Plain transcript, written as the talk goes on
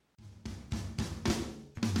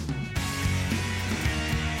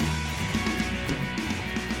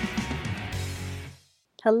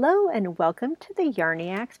Hello and welcome to the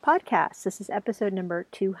Yarniacs podcast. This is episode number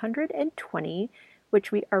 220,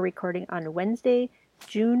 which we are recording on Wednesday,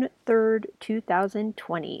 June 3rd,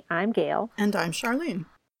 2020. I'm Gail. And I'm Charlene.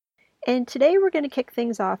 And today we're going to kick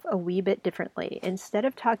things off a wee bit differently. Instead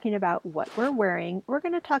of talking about what we're wearing, we're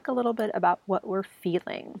going to talk a little bit about what we're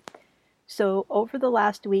feeling. So over the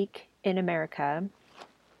last week in America,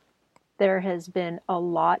 there has been a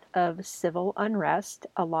lot of civil unrest,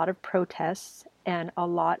 a lot of protests, and a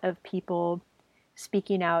lot of people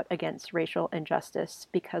speaking out against racial injustice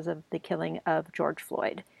because of the killing of George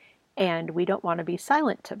Floyd. And we don't want to be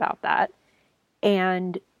silent about that.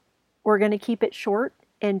 And we're going to keep it short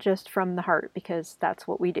and just from the heart because that's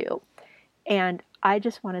what we do. And I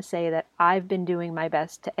just want to say that I've been doing my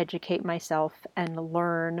best to educate myself and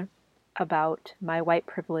learn about my white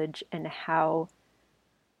privilege and how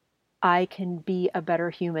I can be a better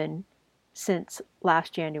human since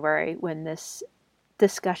last January when this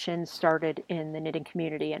discussion started in the knitting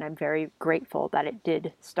community, and I'm very grateful that it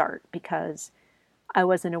did start because I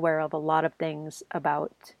wasn't aware of a lot of things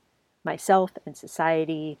about myself and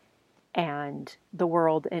society and the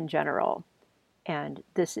world in general. And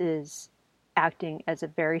this is acting as a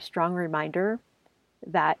very strong reminder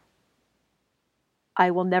that I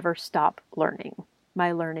will never stop learning.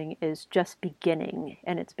 My learning is just beginning,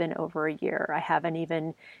 and it's been over a year. I haven't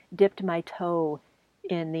even dipped my toe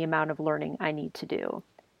in the amount of learning I need to do.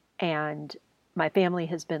 And my family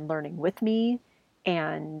has been learning with me,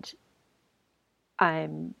 and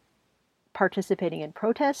I'm participating in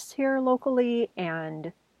protests here locally,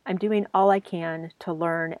 and I'm doing all I can to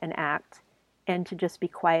learn and act and to just be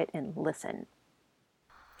quiet and listen.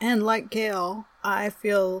 And like Gail, I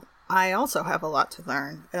feel I also have a lot to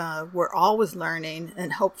learn. We're always learning,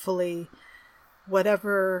 and hopefully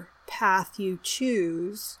whatever path you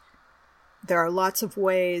choose, there are lots of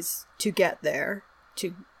ways to get there,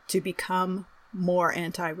 to become more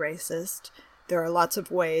anti-racist. There are lots of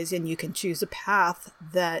ways, and you can choose a path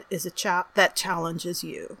that is that challenges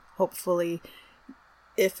you. Hopefully,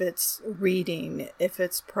 if it's reading, if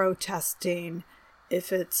it's protesting,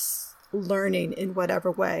 if it's learning in whatever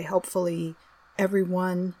way, hopefully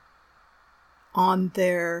everyone on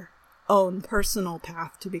their own personal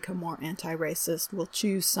path to become more anti-racist will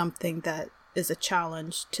choose something that is a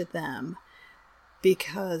challenge to them,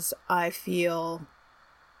 because I feel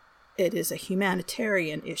it is a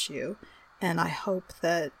humanitarian issue, and I hope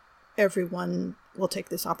that everyone will take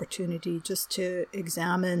this opportunity just to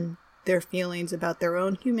examine their feelings about their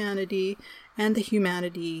own humanity and the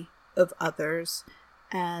humanity of others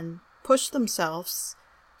and push themselves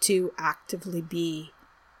to actively be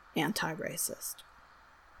anti-racist.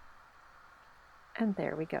 And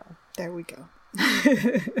there we go. There we go.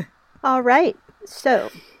 All right.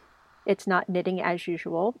 So it's not knitting as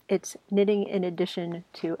usual. It's knitting in addition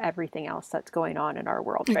to everything else that's going on in our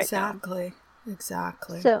world right now.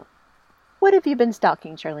 Exactly. So what have you been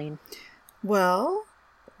stalking, Charlene? Well,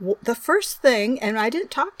 the first thing, and I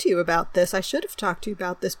didn't talk to you about this. I should have talked to you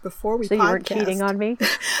about this before we podcast. So you weren't cheating on me?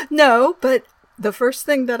 No, but the first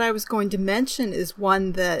thing that I was going to mention is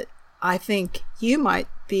one that I think you might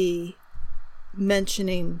be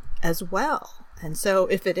mentioning as well. And so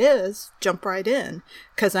if it is, jump right in,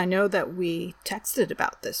 because I know that we texted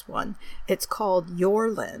about this one. It's called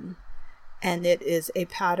Yorlin, and it is a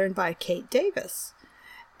pattern by Kate Davis.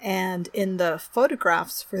 And in the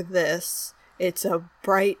photographs for this, it's a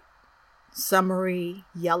bright, summery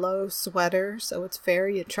yellow sweater, so it's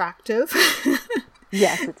very attractive.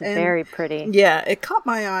 Yes, it's very pretty. Yeah, it caught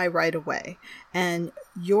my eye right away. And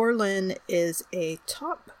Yorlin is a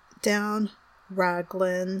top-down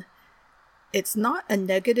raglan. It's not a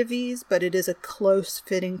negative ease, but it is a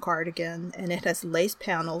close-fitting cardigan, and it has lace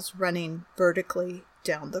panels running vertically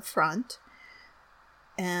down the front.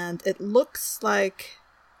 And it looks like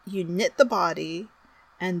you knit the body,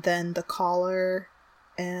 and then the collar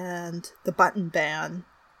and the button band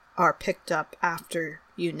are picked up after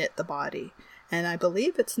you knit the body. And I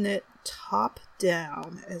believe it's knit top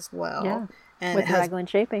down as well. Yeah, and with raglan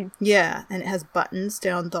shaping. Yeah, and it has buttons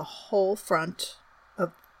down the whole front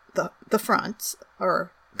of the fronts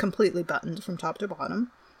are completely buttoned from top to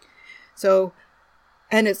bottom. So,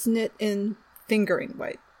 and it's knit in fingering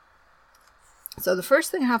weight. So the first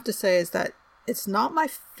thing I have to say is that it's not my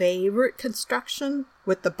favorite construction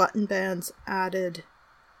with the button bands added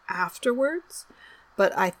afterwards,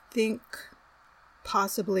 but I think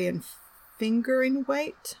possibly in fingering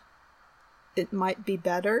weight it might be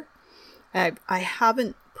better. I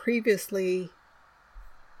haven't previously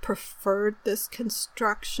preferred this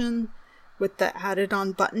construction with the added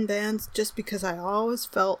on button bands just because I always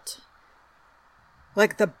felt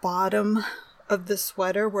like the bottom of the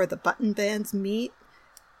sweater where the button bands meet,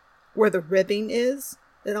 where the ribbing is,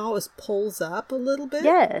 it always pulls up a little bit.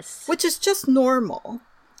 Yes. Which is just normal.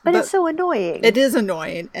 But it's so annoying. It is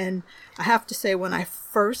annoying. And I have to say, when I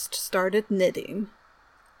first started knitting,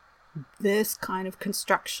 this kind of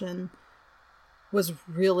construction was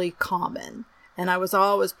really common. And I was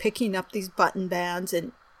always picking up these button bands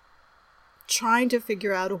and trying to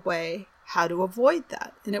figure out a way how to avoid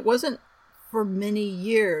that. And it wasn't for many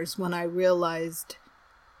years when I realized,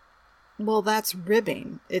 well, that's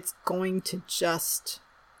ribbing. It's going to just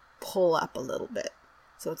pull up a little bit.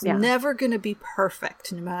 So it's never going to be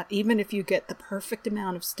perfect, even if you get the perfect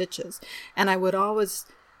amount of stitches. And I would always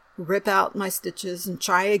rip out my stitches and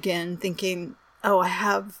try again, thinking, oh, I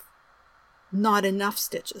have not enough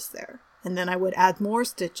stitches there. And then I would add more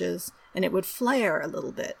stitches and it would flare a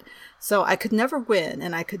little bit. So I could never win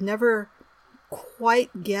and I could never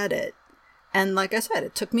quite get it. And like I said,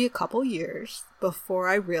 it took me a couple years before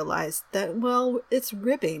I realized that, well, it's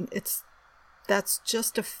ribbing. That's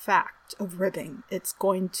just a fact of ribbing. It's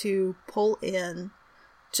going to pull in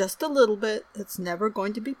just a little bit. It's never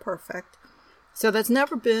going to be perfect. So that's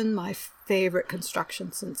never been my favorite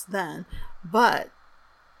construction since then. But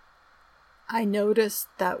I noticed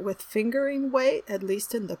that with fingering weight, at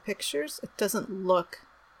least in the pictures, it doesn't look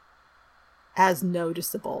as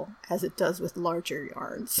noticeable as it does with larger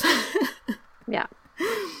yarns. Yeah.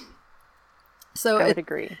 So I would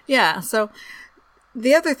agree. Yeah. So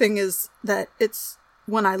the other thing is that it's,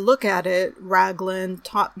 when I look at it, raglan,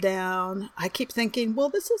 top down, I keep thinking, well,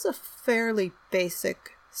 this is a fairly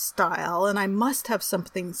basic style and I must have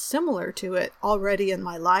something similar to it already in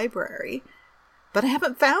my library. But I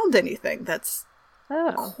haven't found anything that's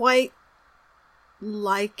quite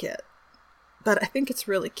like it. But I think it's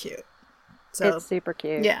really cute. So, it's super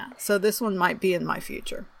cute. Yeah. So this one might be in my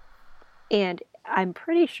future. And I'm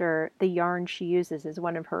pretty sure the yarn she uses is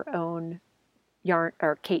one of her own yarn,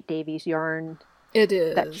 or Kate Davies yarn. It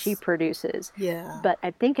is. That she produces. Yeah. But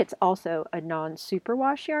I think it's also a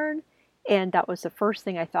non-superwash yarn. And that was the first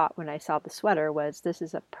thing I thought when I saw the sweater was this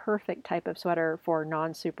is a perfect type of sweater for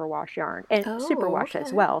non-superwash yarn. And superwash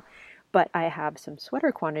as well. But I have some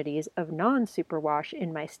sweater quantities of non-superwash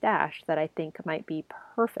in my stash that I think might be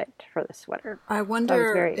perfect for the sweater. I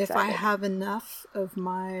wonder if I have enough of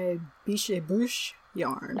my Biche Bouche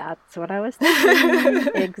yarn. That's what I was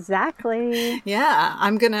thinking. Exactly. Yeah,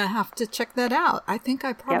 I'm going to have to check that out. I think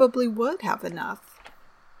I probably would have enough.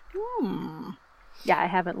 Yeah, I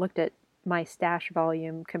haven't looked at my stash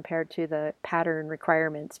volume compared to the pattern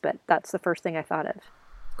requirements, but that's the first thing I thought of.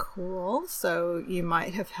 Cool. So you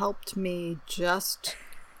might have helped me just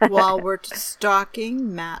while we're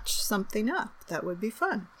stocking match something up. That would be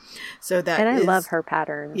fun. So that, and I love her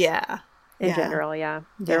patterns. Yeah. In general, yeah.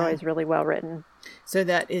 They're always really well written. So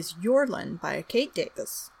that is Yorlin by Kate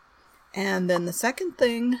Davis. And then the second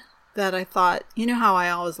thing that I thought, you know how I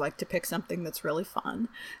always like to pick something that's really fun.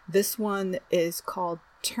 This one is called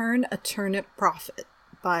Turn a Turnip Prophet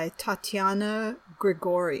by Tatiana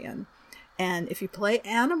Grigorian. And if you play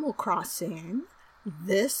Animal Crossing,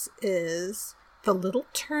 this is the little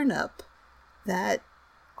turnip that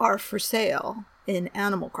are for sale in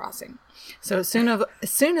Animal Crossing. So as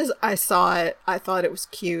soon as I saw it, I thought it was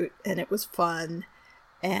cute and it was fun.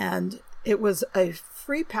 And it was a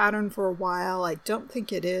free pattern for a while. I don't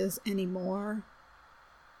think it is anymore.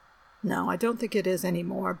 No, I don't think it is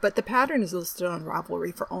anymore. But the pattern is listed on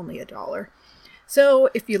Ravelry for only $1. So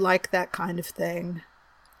if you like that kind of thing,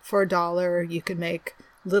 for $1, you can make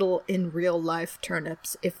little in real life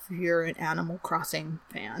turnips if you're an Animal Crossing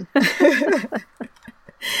fan.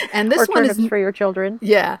 And this one is for your children.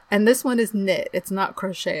 Yeah, and this one is knit. It's not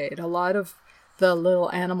crocheted. A lot of the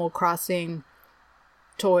little Animal Crossing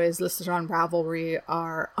toys listed on Ravelry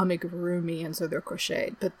are amigurumi, and so they're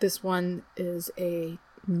crocheted. But this one is a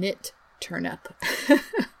knit turnip.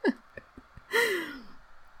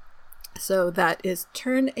 So that is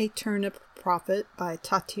Turn a Turnip Prophet by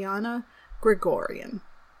Tatiana Grigorian.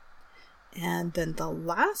 And then the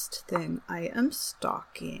last thing I am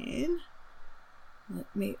stocking,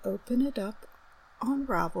 let me open it up on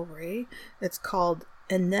Ravelry. It's called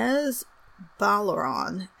Inez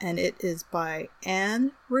Balleron, and it is by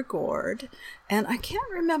Anne Rigord. And I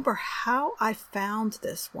can't remember how I found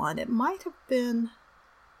this one. It might have been,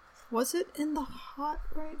 was it in the Hot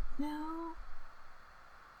Right Now?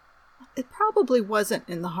 It probably wasn't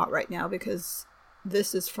in the Hot Right Now because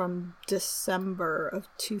this is from December of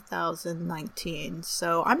 2019.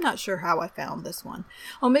 So I'm not sure how I found this one.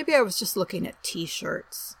 Oh, maybe I was just looking at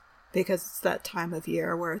t-shirts because it's that time of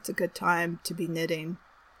year where it's a good time to be knitting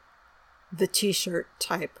the t-shirt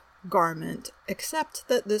type garment, except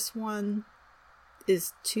that this one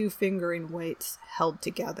is 2 fingering weights held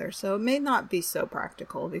together. So it may not be so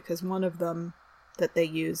practical because one of them that they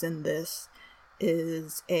use in this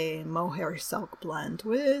is a mohair silk blend,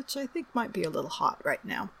 which I think might be a little hot right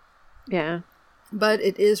now. Yeah. But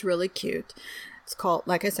it is really cute. It's called,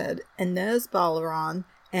 like I said, Inez Balaran,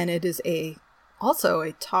 and it is also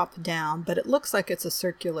a top down, but it looks like it's a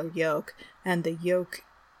circular yoke, and the yoke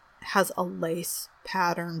has a lace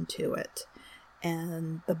pattern to it.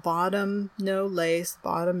 And the bottom, no lace,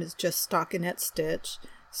 bottom is just stockinette stitch.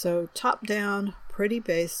 So top down, pretty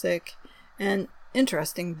basic. And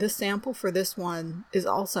interesting, this sample for this one is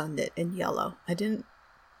also knit in yellow.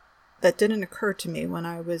 That didn't occur to me when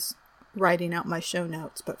I was writing out my show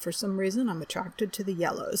notes, but for some reason I'm attracted to the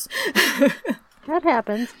yellows. That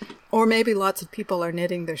happens. Or maybe lots of people are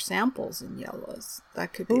knitting their samples in yellows.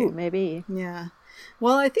 That could be. Ooh, maybe. Yeah.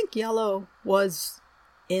 Well, I think yellow was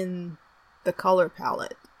in the color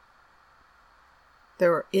palette.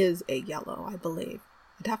 There is a yellow, I believe.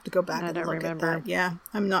 I'd have to go back and look at that. Yeah,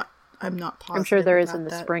 I'm not positive. I'm sure there is in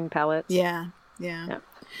the spring palettes. Yeah.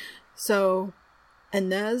 So,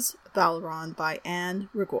 Inez Balaran by Anne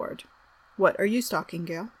Rigord. What are you stocking,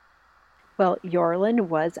 Gail? Well, Yorlin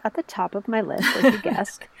was at the top of my list, as you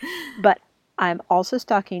guessed, but I'm also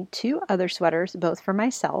stocking 2 other sweaters, both for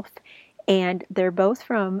myself, and they're both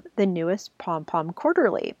from the newest Pom Pom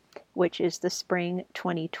Quarterly, which is the spring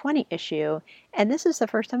 2020 issue, and this is the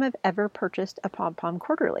first time I've ever purchased a Pom Pom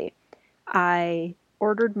Quarterly. I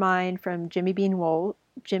ordered mine from Jimmy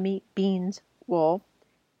Bean's Wool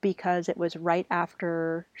because it was right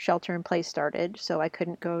after Shelter in Place started, so I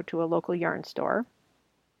couldn't go to a local yarn store.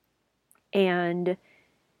 And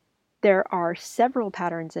there are several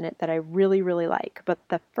patterns in it that I really, really like. But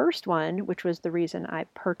the first one, which was the reason I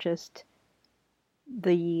purchased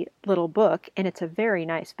the little book, and it's a very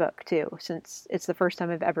nice book too, since it's the first time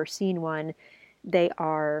I've ever seen one. They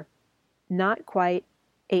are not quite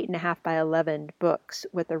 8.5 by 11 books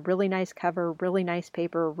with a really nice cover, really nice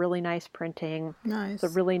paper, really nice printing. Nice. It's a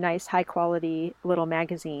really nice, high quality little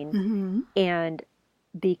magazine. Mm-hmm. And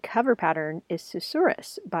the cover pattern is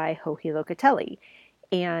Susurrus by Joji Locatelli.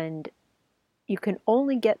 And you can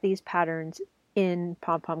only get these patterns in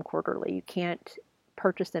Pom Pom Quarterly. You can't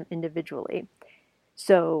purchase them individually.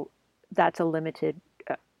 So that's a limited,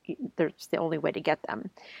 that's the only way to get them.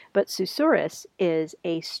 But Susurrus is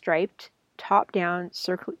a striped top-down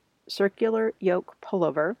circular yoke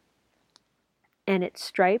pullover. And it's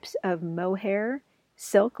stripes of mohair,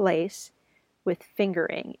 silk lace, with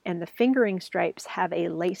fingering, and the fingering stripes have a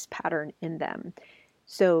lace pattern in them.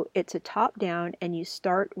 So it's a top down, and you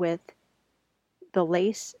start with the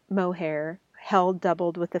lace mohair held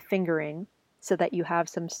doubled with the fingering so that you have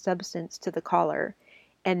some substance to the collar,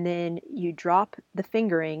 and then you drop the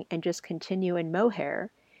fingering and just continue in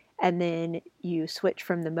mohair, and then you switch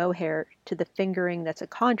from the mohair to the fingering that's a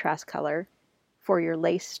contrast color for your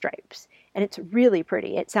lace stripes. And it's really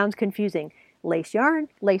pretty. It sounds confusing. Lace yarn,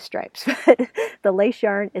 lace stripes. But the lace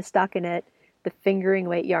yarn is stockinette. The fingering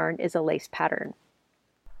weight yarn is a lace pattern.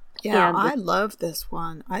 Yeah, I love this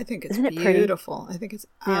one. I think it's beautiful. I think it's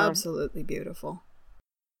absolutely beautiful.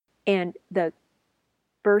 And the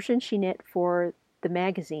version she knit for the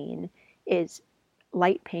magazine is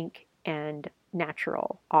light pink and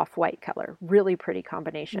natural off-white color. Really pretty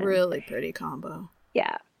combination. Really pretty combo.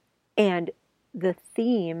 Yeah. And the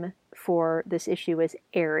theme for this issue is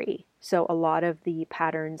airy. So a lot of the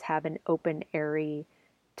patterns have an open, airy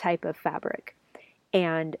type of fabric.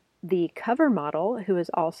 And the cover model, who is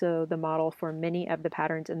also the model for many of the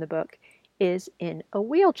patterns in the book, is in a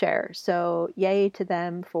wheelchair. So yay to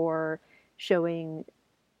them for showing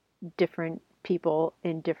different people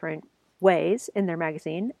in different ways in their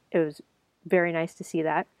magazine. It was very nice to see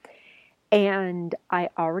that. And I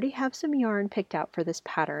already have some yarn picked out for this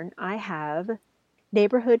pattern. I have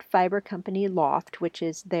Neighborhood Fiber Company Loft, which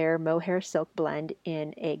is their mohair silk blend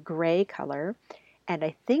in a gray color. And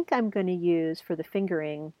I think I'm going to use for the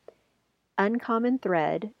fingering Uncommon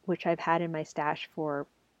Thread, which I've had in my stash for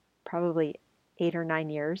probably 8 or 9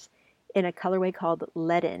 years, in a colorway called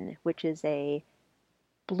Leaden, which is a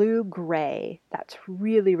blue-gray. That's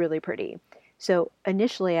really, really pretty. So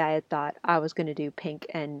initially I had thought I was going to do pink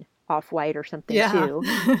and off-white or something too.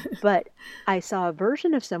 But I saw a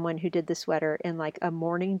version of someone who did the sweater in like a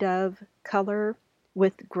morning dove color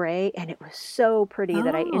with gray, and it was so pretty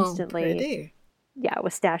that I instantly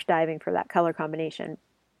was stash diving for that color combination.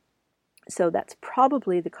 So that's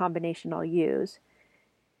probably the combination I'll use.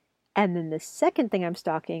 And then the second thing I'm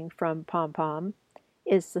stocking from Pom Pom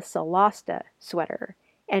is the Solasta sweater,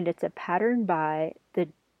 and it's a pattern by the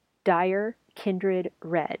Dyer Kindred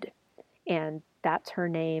Red. And That's her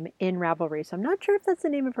name in Ravelry. So I'm not sure if that's the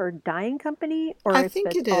name of her dyeing company or I if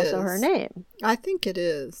think it's it also her is. name. I think it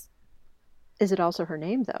is. Is it also her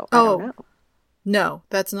name, though? I don't Oh, know. no,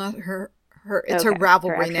 that's not her. It's her Okay, her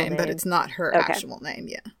Ravelry actual name, but name. it's not her Okay, actual name.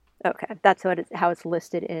 Yeah. okay. That's how it's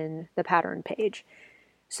listed in the pattern page.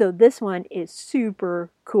 So this one is super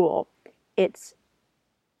cool. It's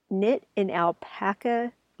knit in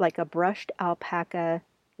alpaca, like a brushed alpaca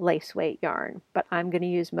lace weight yarn, but I'm going to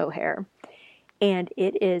use mohair. And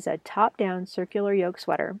it is a top-down circular yoke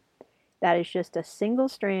sweater that is just a single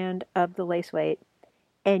strand of the lace weight,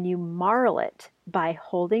 and you marl it by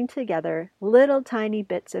holding together little tiny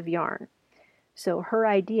bits of yarn. So her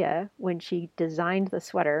idea when she designed the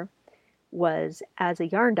sweater was, as a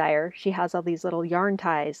yarn dyer, she has all these little yarn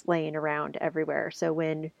ties laying around everywhere. So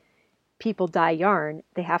when people dye yarn,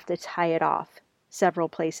 they have to tie it off several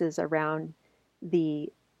places around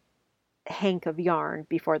the hank of yarn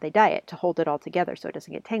before they dye it to hold it all together so it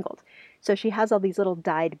doesn't get tangled. So she has all these little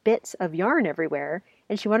dyed bits of yarn everywhere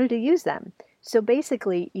and she wanted to use them. So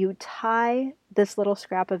basically, you tie this little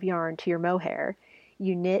scrap of yarn to your mohair,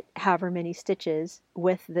 you knit however many stitches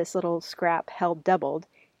with this little scrap held doubled,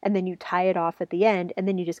 and then you tie it off at the end, and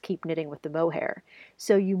then you just keep knitting with the mohair.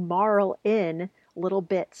 So you marl in little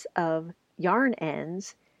bits of yarn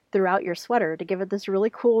ends throughout your sweater to give it this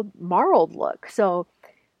really cool marled look. So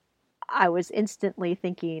I was instantly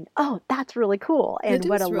thinking, oh, that's really cool. It And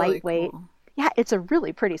what a is really lightweight. cool. Yeah, it's a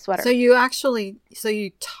really pretty So sweater.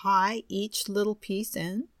 you tie each little piece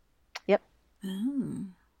in? Yep. Oh.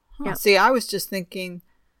 Huh. Yeah. See, I was just thinking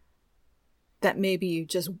that maybe you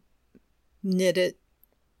just knit it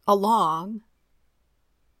along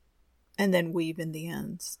and then weave in the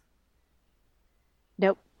ends.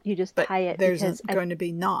 Nope. You just But tie it there's because going to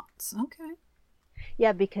be knots. Okay.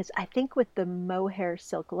 yeah, because I think with the mohair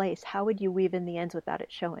silk lace, how would you weave in the ends without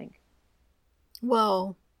it showing?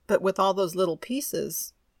 Well, but with all those little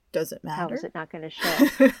pieces, does it How is matter? it not going to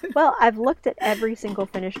show? Well, I've looked at every single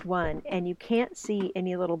finished one, and you can't see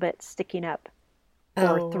any little bits sticking up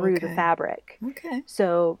or Oh, through the okay. fabric. Okay.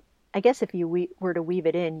 So I guess if you were to weave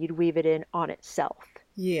it in, you'd weave it in on itself.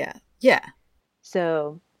 Yeah. Yeah.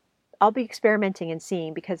 So I'll be experimenting and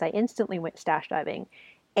seeing because I instantly went stash diving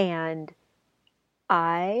and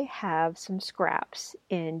I have some scraps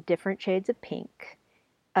in different shades of pink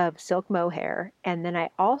of silk mohair. And then I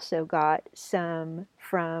also got some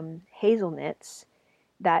from Hazel Knits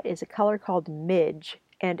that is a color called Midge.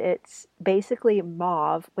 And it's basically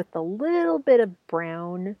mauve with a little bit of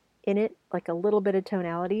brown in it, like a little bit of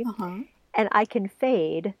tonality. Uh-huh. And I can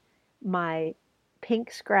fade my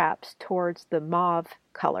pink scraps towards the mauve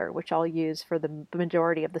color, which I'll use for the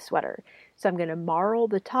majority of the sweater. So I'm going to marl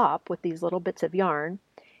the top with these little bits of yarn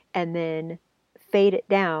and then fade it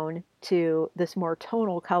down to this more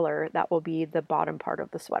tonal color that will be the bottom part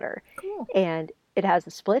of the sweater. Cool. And it has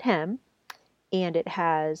a split hem and it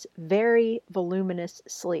has very voluminous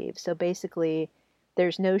sleeves. So basically,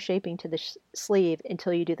 there's no shaping to the sleeve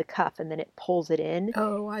until you do the cuff and then it pulls it in.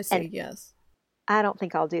 Oh, I And see. Yes. I don't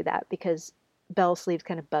think I'll do that because bell sleeves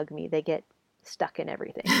kind of bug me. They get stuck in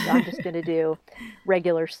everything. So I'm just going to do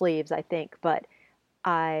regular sleeves, I think. But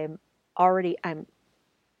I'm I'm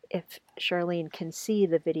if Charlene can see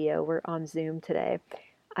the video, we're on Zoom today.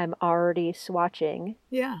 I'm already swatching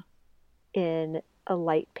Yeah. in a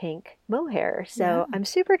light pink mohair. Yeah. So I'm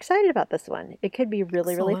super excited about this one. It could be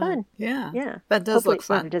really, really Excellent. fun. Yeah. Yeah. That does Hopefully look it's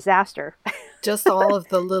not a fun. disaster. Just all of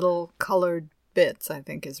the little colored bits, I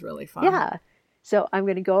think, is really fun. Yeah. So I'm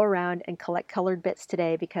going to go around and collect colored bits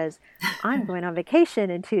today because I'm going on vacation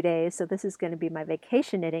in 2 days. So this is going to be my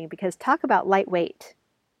vacation knitting because talk about lightweight,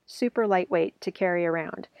 super lightweight to carry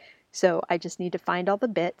around. So I just need to find all the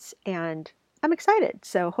bits and I'm excited.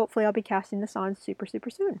 So hopefully I'll be casting this on super, super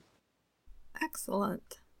soon.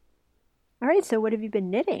 Excellent. All right. So what have you been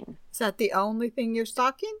knitting? Is that the only thing you're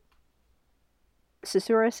stocking?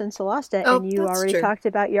 Susurrus and Celesta, Oh, and you that's already true. talked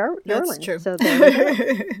about That's Yarlin. true. So there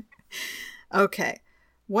we go. Okay.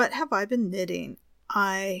 What have I been knitting?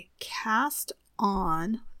 I cast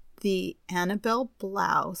on the Annabelle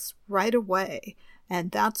blouse right away.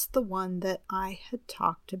 And that's the one that I had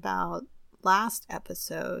talked about last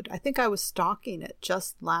episode. I think I was stocking it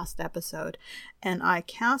just last episode. And I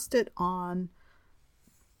cast it on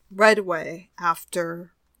right away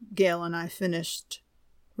after Gail and I finished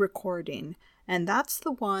recording. And that's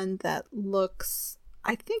the one that looks,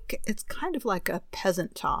 I think it's kind of like a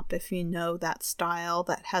peasant top, if you know that style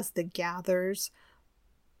that has the gathers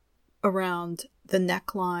around the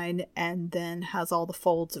neckline and then has all the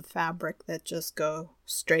folds of fabric that just go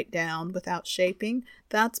straight down without shaping.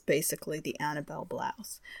 That's basically the Annabelle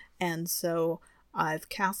blouse. And so I've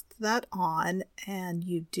cast that on, and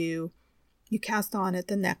you cast on at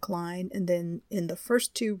the neckline, and then in the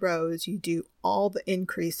first 2 rows, you do all the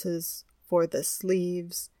increases for the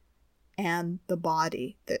sleeves and the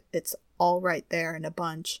body. It's all right there in a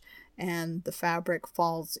bunch, and the fabric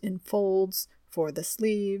falls in folds for the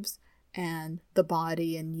sleeves and the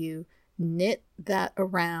body, and you knit that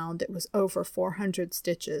around. It was over 400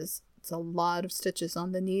 stitches. It's a lot of stitches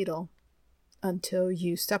on the needle until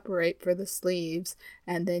you separate for the sleeves,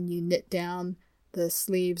 and then you knit down the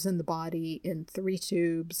sleeves and the body in 3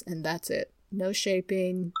 tubes, and that's it. No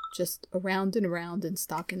shaping, just around and around in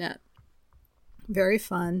stockinette. Very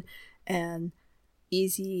fun and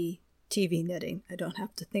easy TV knitting. I don't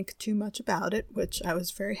have to think too much about it, which I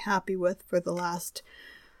was very happy with for the last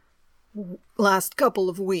couple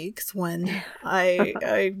of weeks when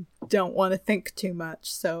I don't want to think too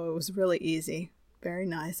much. So it was really easy. Very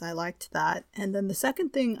nice. I liked that. And then the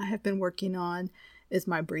second thing I have been working on is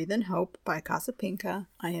my Breathe in Hope by Casapinka.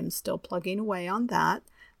 I am still plugging away on that.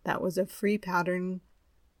 That was a free pattern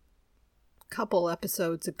couple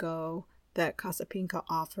episodes ago that Casapinka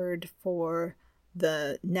offered for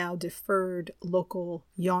the now deferred local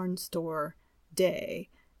yarn store day.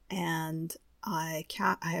 And I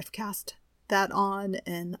have cast that on,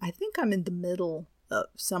 and I think I'm in the middle of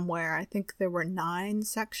somewhere. I think there were 9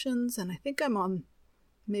 sections, and I think I'm on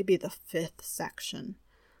maybe the 5th section.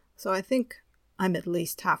 So I think I'm at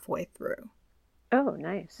least halfway through. Oh,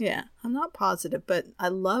 nice. Yeah, I'm not positive, but I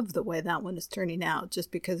love the way that one is turning out,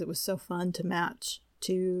 just because it was so fun to match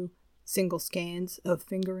 2 single skeins of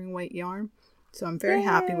fingering weight yarn. So I'm very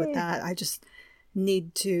happy with that. I just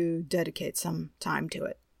need to dedicate some time to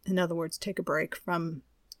it. In other words, take a break from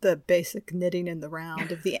the basic knitting in the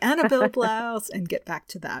round of the Annabelle blouse and get back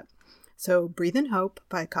to that. So Breathe in Hope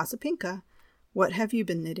by Casapinka. What have you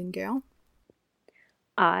been knitting, Gail?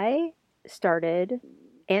 I started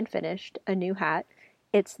and finished a new hat.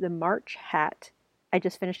 It's the March hat. I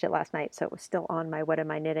just finished it last night, so it was still on my what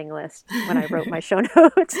am I knitting list when I wrote my show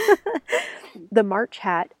notes. The March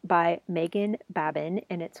hat by Megan Babin,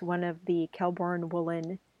 and it's one of the Kelborn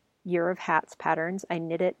Woolen Year of Hats patterns. I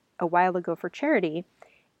knit it a while ago for charity,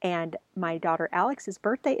 and my daughter Alex's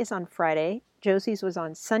birthday is on Friday. Josie's was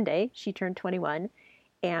on Sunday. She turned 21,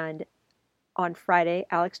 and on Friday,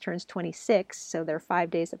 Alex turns 26, so they're 5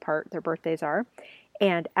 days apart, their birthdays are.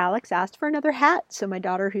 And Alex asked for another hat, so my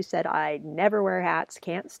daughter, who said, I never wear hats,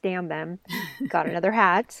 can't stand them, got another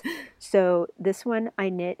hat. So this one I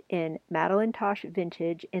knit in Madeline Tosh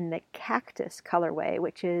Vintage in the Cactus colorway,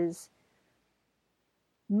 which is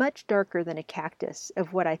much darker than a cactus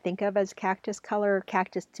of what I think of as cactus color.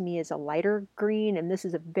 Cactus to me is a lighter green, and this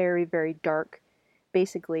is a very, very dark,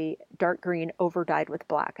 basically dark green overdyed with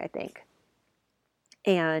black, I think.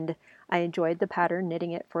 And I enjoyed the pattern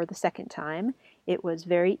knitting it for the second time. It was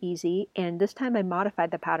very easy, and this time I modified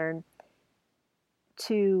the pattern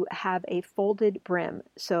to have a folded brim.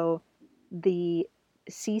 So the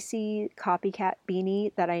CC copycat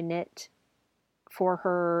beanie that I knit for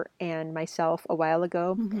her and myself a while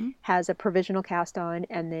ago has a provisional cast on,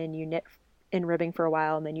 and then you knit in ribbing for a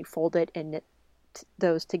while, and then you fold it and knit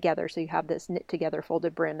those together. So you have this knit together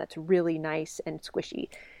folded brim that's really nice and squishy.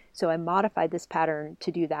 So I modified this pattern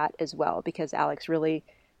to do that as well, because Alex really,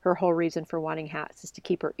 her whole reason for wanting hats is to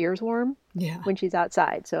keep her ears warm when she's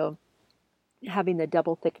outside. So having the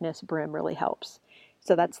double thickness brim really helps.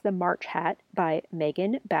 So that's the March hat by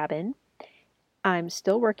Megan Babin. I'm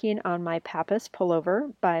still working on my Pappas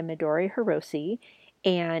pullover by Midori Hiroshi,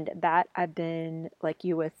 and that I've been, like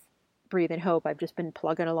you with Breathe in Hope, I've just been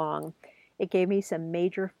plugging along. It gave me some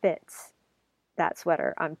major fits, that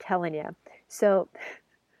sweater, I'm telling you. So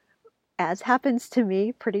as happens to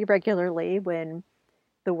me pretty regularly when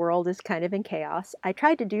the world is kind of in chaos, I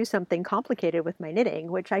tried to do something complicated with my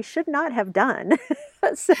knitting, which I should not have done.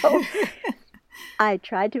 So I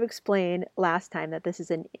tried to explain last time that this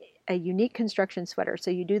is a unique construction sweater.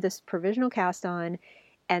 So you do this provisional cast on,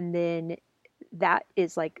 and then that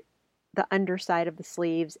is like the underside of the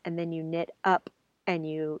sleeves, and then you knit up and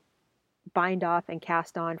you bind off and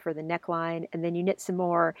cast on for the neckline, and then you knit some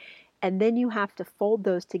more. And then you have to fold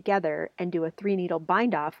those together and do a 3-needle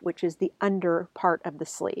bind off, which is the under part of the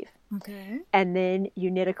sleeve. Okay. And then you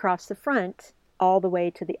knit across the front all the way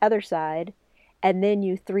to the other side, and then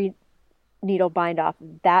you 3-needle bind off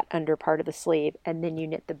that under part of the sleeve, and then you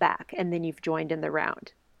knit the back, and then you've joined in the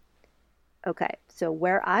round. Okay, so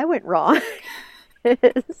where I went wrong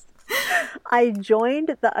is I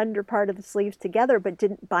joined the under part of the sleeves together but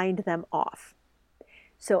didn't bind them off.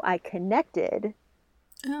 So I connected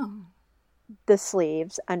the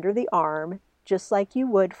sleeves under the arm, just like you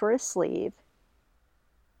would for a sleeve,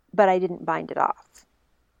 but I didn't bind it off.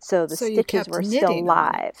 So the So you stitches kept were still knitting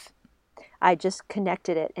on it. live. I just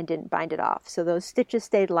connected it and didn't bind it off. So those stitches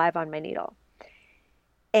stayed live on my needle.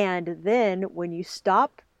 And then when you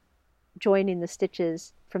stop joining the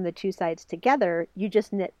stitches from the two sides together, you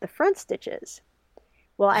just knit the front stitches.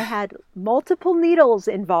 Well, I had multiple needles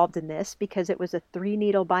involved in this because it was a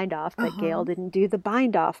 3-needle bind off, but Gail didn't do the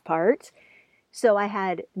bind off part. So I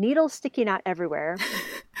had needles sticking out everywhere.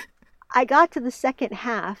 I got to the second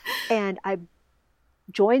half and I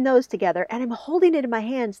joined those together and I'm holding it in my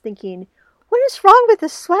hands thinking, what is wrong with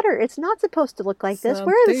this sweater? It's not supposed to look like this. Where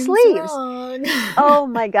are the Something's sleeves? wrong. Oh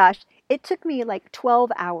my gosh. It took me like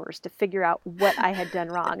 12 hours to figure out what I had done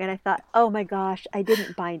wrong. And I thought, oh my gosh, I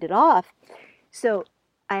didn't bind it off. So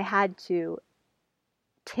I had to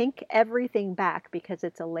tink everything back because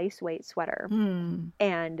it's a lace weight sweater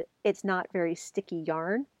and it's not very sticky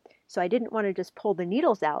yarn. So I didn't want to just pull the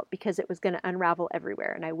needles out because it was going to unravel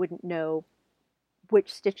everywhere and I wouldn't know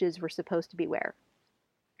which stitches were supposed to be where.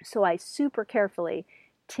 So I super carefully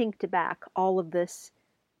tinked back all of this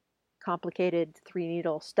complicated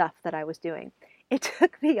 3-needle stuff that I was doing. It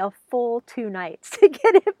took me a full 2 nights to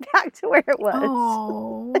get it back to where it was.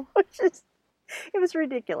 Oh. It was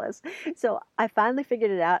ridiculous. So I finally figured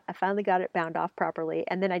it out. I finally got it bound off properly,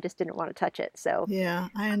 and then I just didn't want to touch it. So Yeah,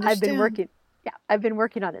 I understand. I've been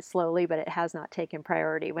working on it slowly, but it has not taken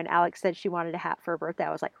priority. When Alex said she wanted a hat for her birthday,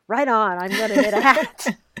 I was like, right on, I'm going to knit a hat.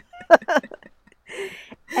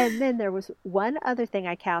 And then there was one other thing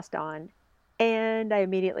I cast on, and I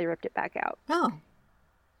immediately ripped it back out. Oh.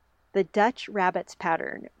 The Dutch Rabbits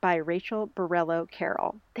pattern by Rachel Borello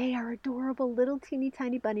Carroll. They are adorable little teeny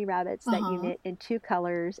tiny bunny rabbits that you knit in 2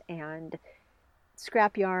 colors and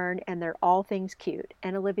scrap yarn, and they're all things cute.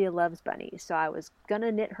 And Olivia loves bunnies, so I was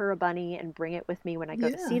gonna knit her a bunny and bring it with me when I go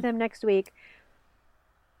to see them next week.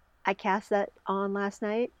 I cast that on last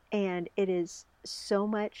night, and it is so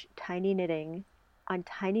much tiny knitting on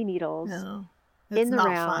tiny needles in the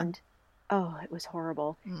round. Fun. Oh, it was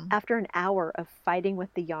horrible. After an hour of fighting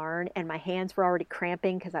with the yarn and my hands were already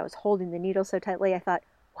cramping because I was holding the needle so tightly, I thought,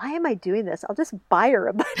 why am I doing this? I'll just buy her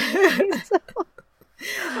a bunny. So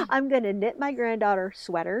I'm going to knit my granddaughter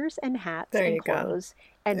sweaters and hats and clothes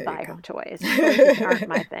and buy her toys. Toys aren't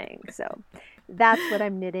my thing. So that's what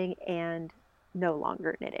I'm knitting and no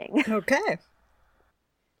longer knitting. Okay.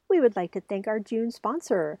 We would like to thank our June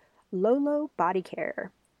sponsor, Lolo Body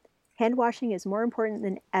Care. Hand washing is more important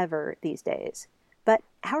than ever these days. But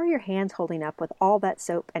how are your hands holding up with all that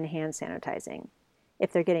soap and hand sanitizing?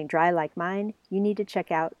 If they're getting dry like mine, you need to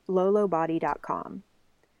check out lolobody.com.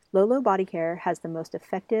 Lolo Body Care has the most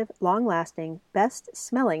effective, long-lasting,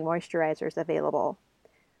 best-smelling moisturizers available.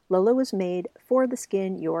 Lolo was made for the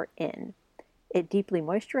skin you're in. It deeply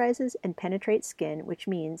moisturizes and penetrates skin, which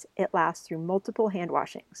means it lasts through multiple hand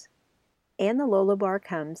washings. And the Lolo bar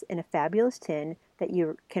comes in a fabulous tin that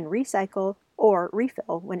you can recycle or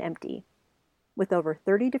refill when empty. With over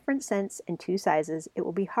 30 different scents and 2 sizes, it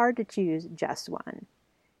will be hard to choose just one.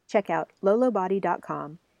 Check out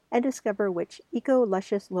lolobody.com and discover which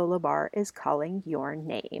eco-luscious Lolo bar is calling your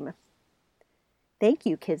name. Thank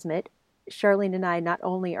you, Kismet. Charlene and I not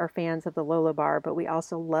only are fans of the Lolo bar, but we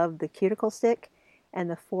also love the cuticle stick, and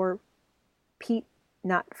the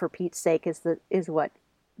not for Pete's sake is what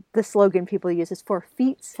the slogan people use is for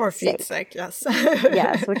feet's sake. For feet's sake, yes.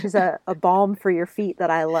 Yes, which is a balm for your feet that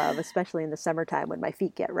I love, especially in the summertime when my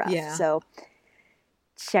feet get rough. Yeah. So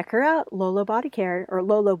check her out, Lolo Body Care, or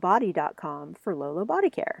lolobody.com for Lolo Body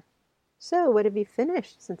Care. So what have you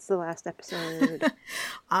finished since the last episode?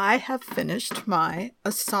 I have finished my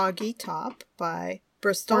Asagi top by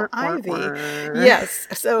Bristol Ivy. Yes.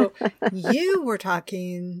 So you were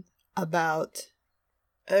talking about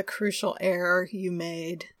a crucial error you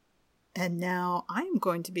made, and now I'm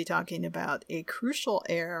going to be talking about a crucial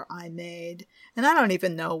error I made, and I don't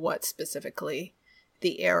even know what specifically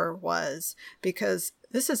the error was, because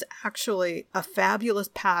this is actually a fabulous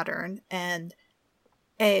pattern, and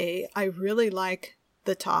I really like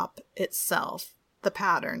the top itself, the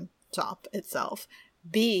pattern top itself.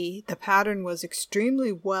 B, the pattern was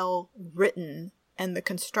extremely well written, and the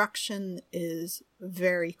construction is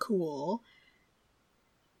very cool.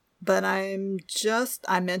 But I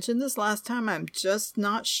mentioned this last time, I'm just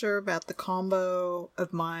not sure about the combo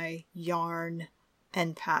of my yarn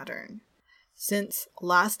and pattern. Since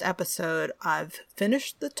last episode, I've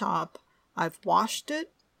finished the top, I've washed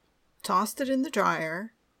it, tossed it in the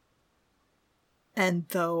dryer, and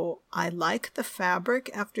though I like the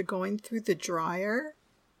fabric after going through the dryer,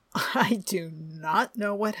 I do not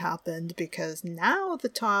know what happened, because now the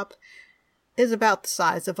top is about the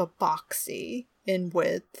size of a boxy. in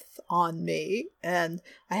width on me, and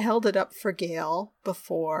I held it up for Gail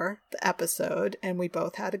before the episode, and we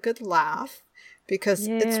both had a good laugh because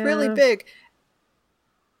it's really Yeah. big.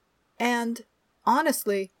 And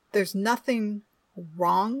honestly, there's nothing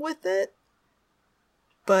wrong with it,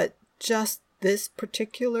 but just this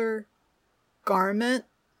particular garment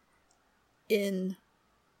in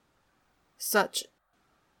such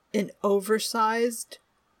an oversized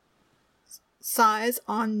size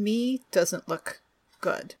on me doesn't look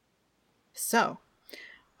good. So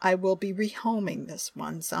I will be rehoming this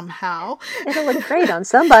one somehow. It'll look great on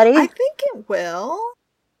somebody. I think it will.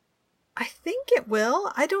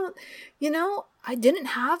 I don't, I didn't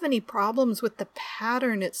have any problems with the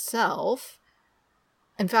pattern itself.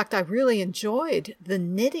 In fact, I really enjoyed the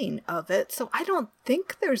knitting of it, so I don't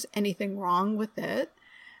think there's anything wrong with it.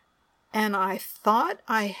 And I thought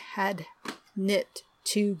I had knit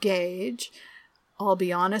to gauge. I'll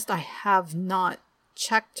be honest, I have not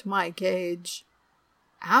checked my gauge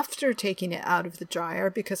after taking it out of the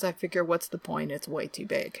dryer because I figure, what's the point? It's way too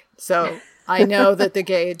big. So I know that the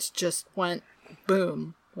gauge just went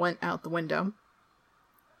out the window.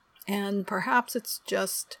 And perhaps it's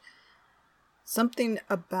just something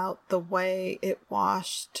about the way it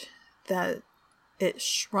washed that it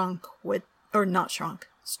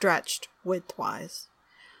stretched widthwise.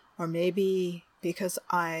 Or maybe because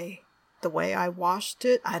the way I washed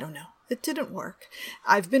it, I don't know. It didn't work.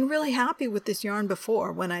 I've been really happy with this yarn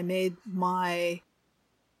before when I made my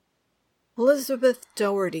Elizabeth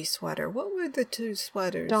Doherty sweater. What were the two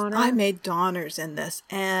sweaters? Donner. I made Donners in this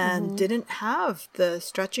and didn't have the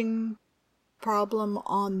stretching problem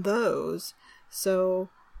on those. So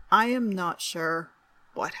I am not sure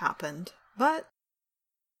what happened, but...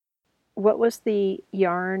 What was the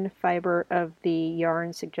yarn fiber of the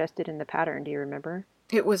yarn suggested in the pattern? Do you remember?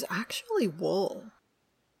 It was actually wool.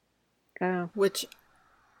 Oh. Which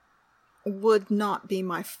would not be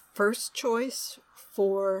my first choice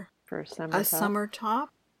for a summer top.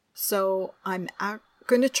 So I'm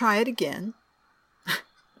going to try it again.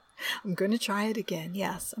 I'm going to try it again.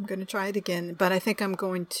 Yes, I'm going to try it again. But I think I'm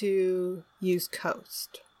going to use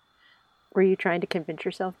Coast. Were you trying to convince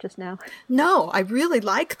yourself just now? No, I really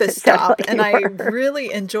like this top. And I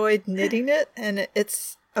really enjoyed knitting it. And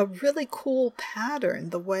it's a really cool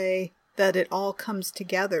pattern, the way that it all comes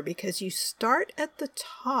together, because you start at the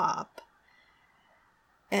top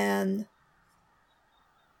and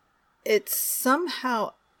it's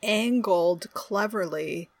somehow angled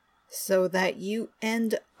cleverly so that you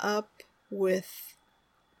end up with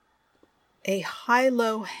a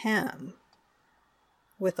high-low hem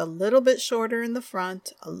with a little bit shorter in the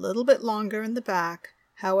front, a little bit longer in the back.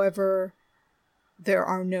 However, there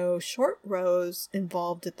are no short rows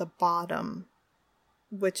involved at the bottom,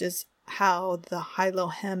 which is how the high-low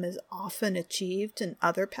hem is often achieved in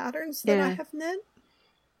other patterns that I have knit.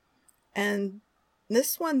 And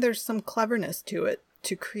this one, there's some cleverness to it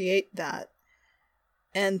to create that.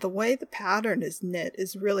 And the way the pattern is knit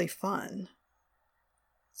is really fun.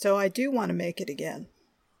 So I do want to make it again.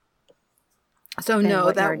 So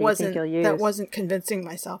no, that wasn't convincing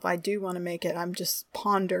myself. I do want to make it. I'm just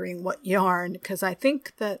pondering what yarn, because I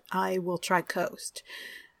think that I will try Coast,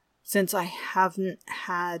 since I haven't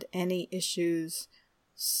had any issues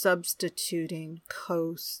substituting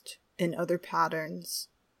Coast in other patterns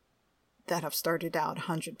that have started out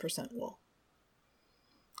 100% wool.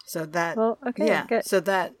 So that, good. So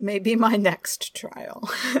that may be my next trial.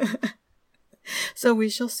 So we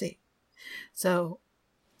shall see. So,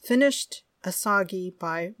 finished Asagi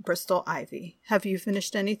by Bristol Ivy. Have you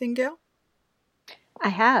finished anything, Gail? I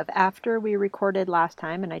have. After we recorded last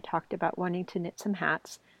time and I talked about wanting to knit some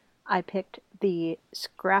hats, I picked the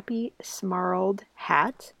Scrappy Smarled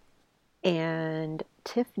hat, and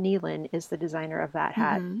Tiff Nealon is the designer of that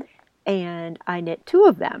hat. Mm-hmm. And I knit two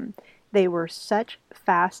of them. They were such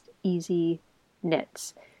fast, easy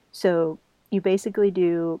knits. So you basically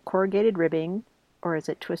do corrugated ribbing, or is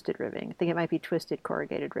it twisted ribbing? I think it might be twisted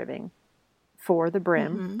corrugated ribbing for the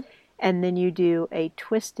brim. Mm-hmm. And then you do a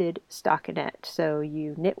twisted stockinette. So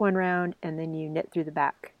you knit one round and then you knit through the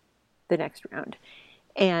back the next round.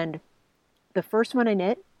 And the first one I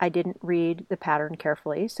knit, I didn't read the pattern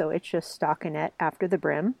carefully. So it's just stockinette after the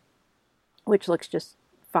brim, which looks just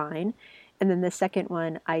fine. And then the second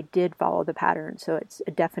one, I did follow the pattern. So it's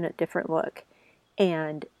a definite different look.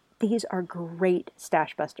 And these are great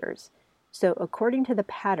stash busters. So according to the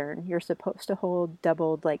pattern, you're supposed to hold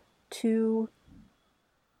doubled like 2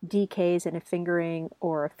 DKs and a fingering,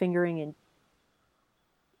 or a fingering and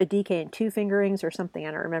a DK and 2 fingerings or something,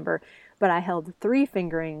 I don't remember. But I held 3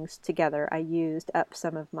 fingerings together. I used up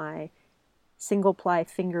some of my single ply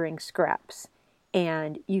fingering scraps.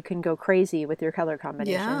 and you can go crazy with your color Yeah,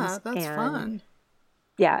 combinations. that's And fun.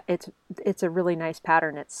 yeah, it's a really nice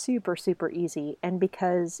pattern. It's super, super easy. And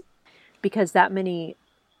because that many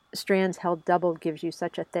strands held double gives you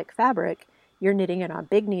such a thick fabric, you're knitting it on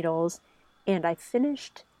big needles. And I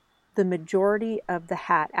finished the majority of the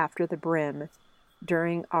hat after the brim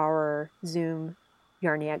during our Zoom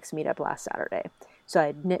Yarniacs meetup last Saturday. So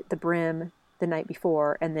I'd knit the brim the night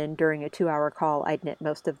before, and then during a 2-hour call, I'd knit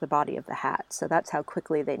most of the body of the hat. So that's how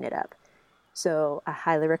quickly they knit up. So I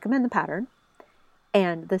highly recommend the pattern.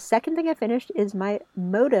 And the second thing I finished is my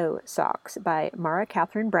Moto socks by Mara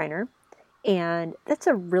Catherine Briner. And that's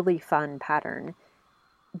a really fun pattern.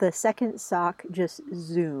 The second sock just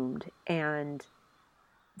zoomed. And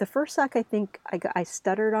the first sock, I think I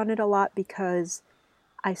stuttered on it a lot because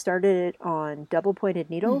I started it on double pointed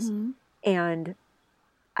needles. Mm-hmm. And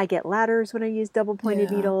I get ladders when I use double pointed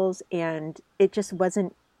Yeah. needles. And it just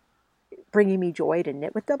wasn't bringing me joy to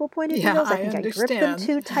knit with double pointed Yeah, needles. I I think I gripped them understand.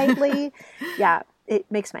 too tightly. Yeah, it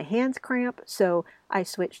makes my hands cramp. So I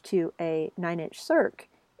switched to a 9-inch circ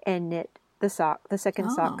and knit the second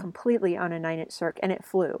sock Oh, completely on a 9-inch circ, and it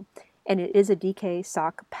flew. And it is a DK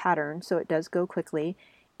sock pattern, so it does go quickly.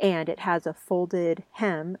 And it has a folded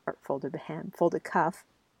folded cuff.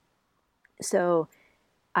 So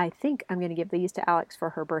I think I'm going to give these to Alex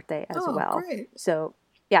for her birthday as oh, well. great. So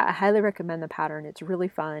yeah, I highly recommend the pattern. It's really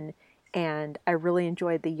fun. And I really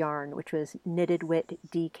enjoyed the yarn, which was Knitted Wit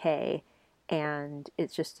DK. And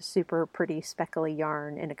it's just a super pretty speckly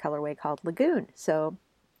yarn in a colorway called Lagoon. So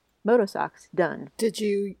Moto socks, done. Did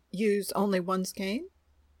you use only one skein?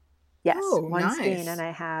 Yes, Oh, one skein, and nice.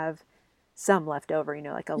 I have some left over,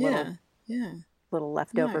 like a Yeah, yeah, little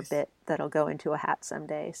leftover nice. bit that'll go into a hat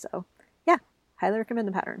someday. So yeah, highly recommend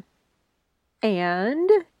the pattern. And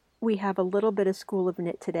we have a little bit of School of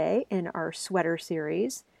Knit today in our sweater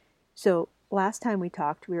series. So last time we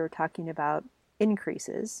talked, we were talking about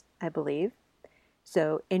increases, I believe.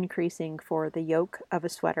 So increasing for the yoke of a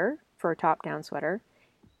sweater, for a top-down sweater.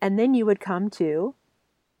 And then you would come to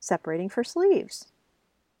separating for sleeves.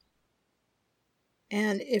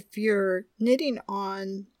 And if you're knitting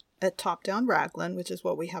on a top-down raglan, which is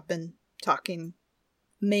what we have been talking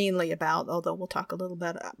mainly about, although we'll talk a little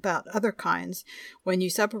bit about other kinds, when you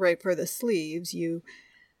separate for the sleeves,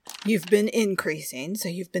 you've been increasing, so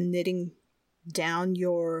you've been knitting down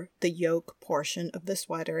the yoke portion of the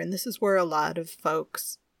sweater, and this is where a lot of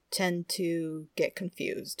folks tend to get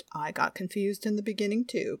confused. I got confused in the beginning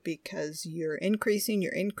too, because you're increasing,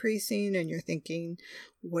 and you're thinking,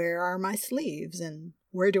 where are my sleeves and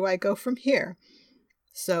where do I go from here?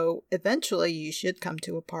 So eventually you should come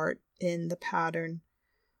to a part in the pattern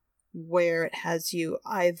where it has you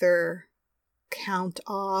either count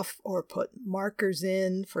off or put markers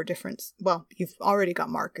in for you've already got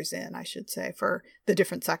markers in, I should say, for the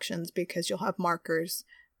different sections, because you'll have markers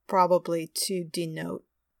probably to denote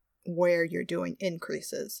where you're doing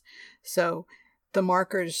increases. So the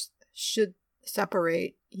markers should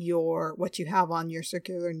separate what you have on your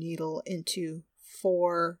circular needle into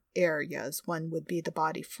 4 areas. 1 would be the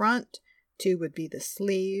body front, 2 would be the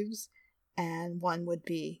sleeves, and 1 would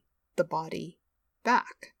be the body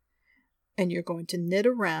back. And you're going to knit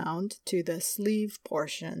around to the sleeve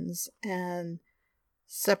portions and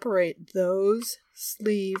separate those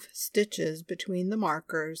sleeve stitches between the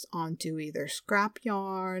markers onto either scrap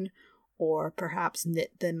yarn or perhaps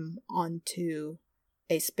knit them onto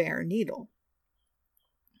a spare needle.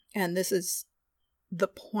 And this is the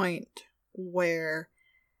point where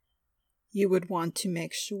you would want to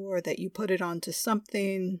make sure that you put it onto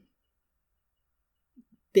something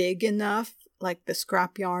big enough, like the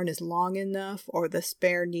scrap yarn is long enough or the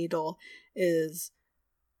spare needle is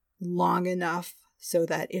long enough so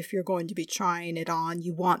that if you're going to be trying it on,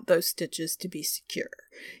 you want those stitches to be secure.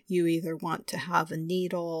 You either want to have an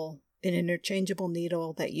interchangeable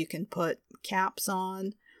needle that you can put caps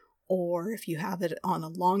on, or if you have it on a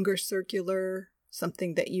longer circular,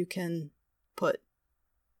 something that you can put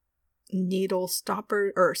needle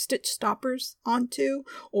stopper or stitch stoppers onto,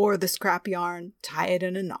 or the scrap yarn, tie it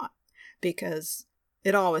in a knot, because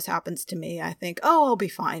it always happens to me. I think, oh, I'll be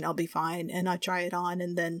fine, and I try it on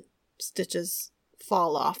and then stitches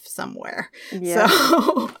fall off somewhere. Yeah.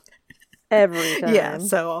 So Every time. yeah,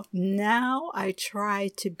 so now I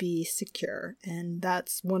try to be secure, and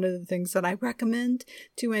that's one of the things that I recommend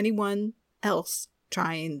to anyone else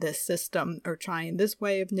trying this system or trying this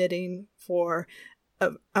way of knitting for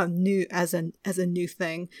a new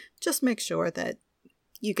thing. Just make sure that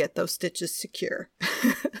you get those stitches secure.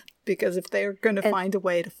 Because if they're going to find a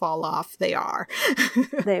way to fall off, they are.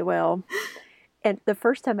 They will. And the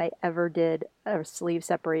first time I ever did a sleeve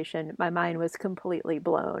separation, my mind was completely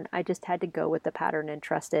blown. I just had to go with the pattern and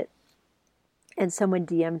trust it. And someone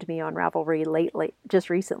DM'd me on Ravelry lately, just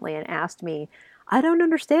recently, and asked me, I don't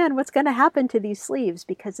understand what's going to happen to these sleeves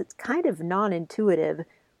because it's kind of non-intuitive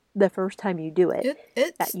the first time you do it.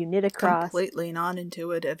 It's that you knit across. Completely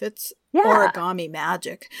non-intuitive. It's Yeah. origami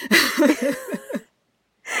magic.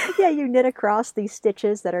 Yeah, you knit across these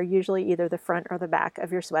stitches that are usually either the front or the back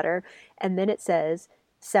of your sweater, and then it says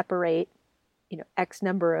separate, X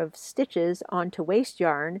number of stitches onto waste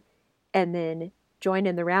yarn, and then join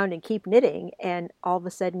in the round and keep knitting, and all of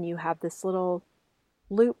a sudden you have this little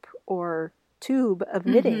loop or tube of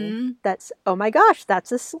knitting that's, oh my gosh,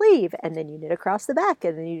 that's a sleeve, and then you knit across the back,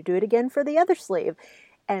 and then you do it again for the other sleeve.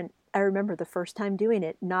 And I remember the first time doing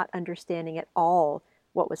it, not understanding at all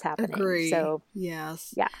what was happening. Agree. So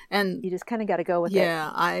yes. yeah, and you just kind of got to go with it.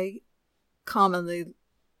 Yeah, I commonly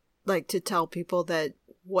like to tell people that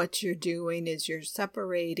what you're doing is you're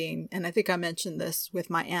separating, and I think I mentioned this with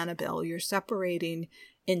my Annabelle, you're separating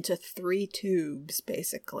into 3 tubes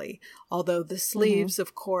basically. Although the sleeves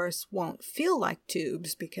of course won't feel like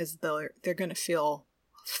tubes because they're going to feel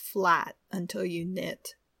flat until you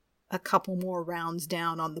knit a couple more rounds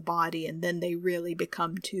down on the body, and then they really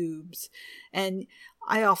become tubes. And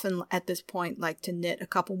I often at this point like to knit a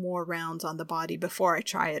couple more rounds on the body before I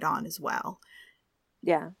try it on as well.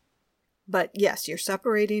 Yeah. But yes, you're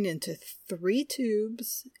separating into 3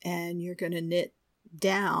 tubes, and you're going to knit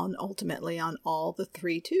down ultimately on all the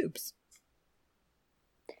 3 tubes.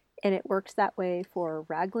 And it works that way for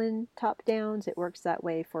raglan top downs. It works that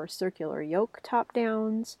way for circular yoke top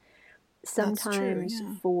downs. Sometimes That's true,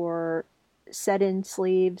 yeah. For set-in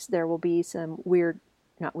sleeves, there will be some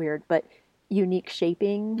not weird, but unique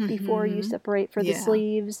shaping before you separate for the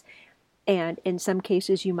sleeves. And in some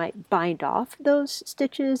cases, you might bind off those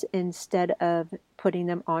stitches instead of putting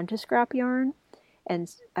them onto scrap yarn.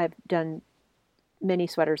 And I've done many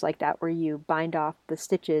sweaters like that where you bind off the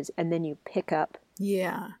stitches and then you pick up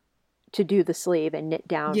to do the sleeve and knit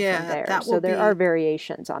down from there. So there are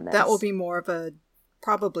variations on this. That will be more of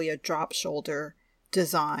probably a drop shoulder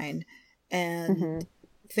design. And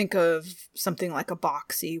think of something like a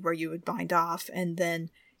boxy where you would bind off, and then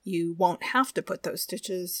you won't have to put those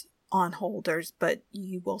stitches on holders, but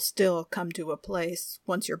you will still come to a place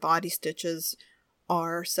once your body stitches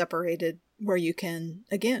are separated where you can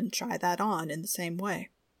again try that on in the same way.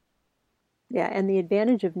 Yeah, and the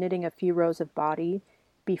advantage of knitting a few rows of body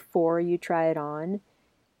before you try it on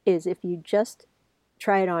is if you just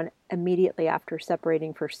try it on immediately after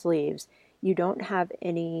separating for sleeves, you don't have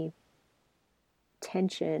any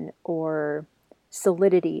tension or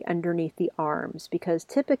solidity underneath the arms, because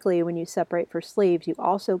typically when you separate for sleeves, you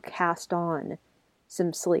also cast on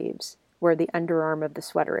some sleeves where the underarm of the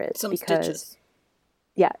sweater is. Stitches.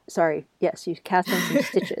 Yeah, sorry. Yes, you cast on some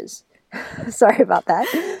stitches. Sorry about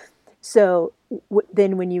that. So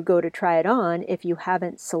then when you go to try it on, if you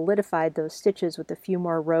haven't solidified those stitches with a few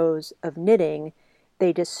more rows of knitting,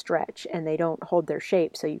 they just stretch and they don't hold their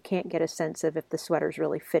shape, so you can't get a sense of if the sweater's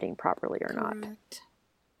really fitting properly or not. Correct.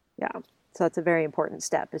 Yeah. So that's a very important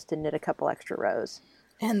step, is to knit a couple extra rows.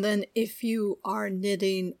 And then if you are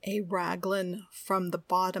knitting a raglan from the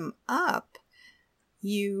bottom up,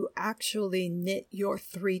 you actually knit your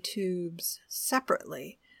 3 tubes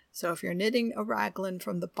separately. So if you're knitting a raglan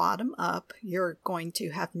from the bottom up, you're going to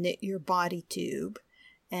have knit your body tube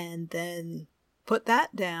and then put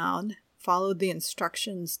that down, follow the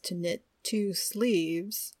instructions to knit 2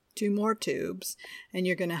 sleeves, 2 more tubes, and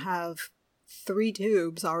you're going to have 3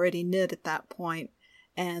 tubes already knit at that point,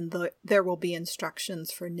 and there will be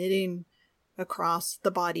instructions for knitting across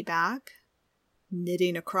the body back,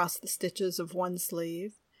 knitting across the stitches of one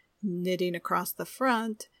sleeve, knitting across the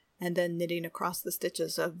front, and then knitting across the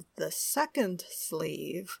stitches of the second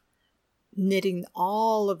sleeve, knitting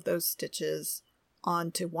all of those stitches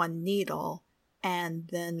onto one needle, and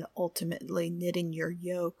then ultimately knitting your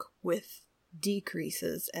yoke with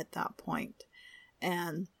decreases at that point.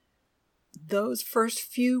 And those first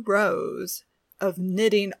few rows of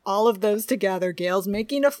knitting all of those together, Gail's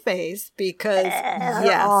making a face because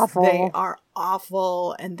yes, awful. They are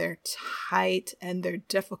awful, and they're tight and they're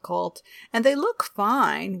difficult, and they look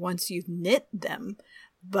fine once you've knit them,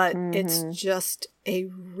 but it's just a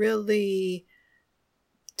really,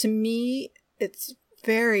 to me, it's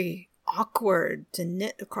very awkward to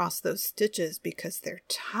knit across those stitches because they're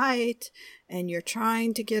tight and you're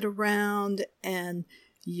trying to get around and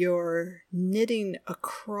you're knitting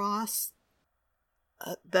across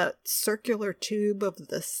the circular tube of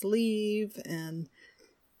the sleeve, and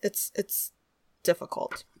it's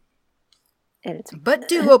difficult. And it's but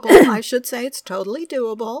doable. I should say it's totally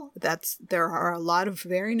doable. There are a lot of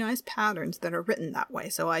very nice patterns that are written that way.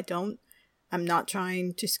 So I'm not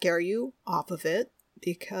trying to scare you off of it,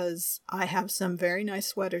 because I have some very nice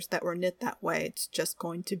sweaters that were knit that way. It's just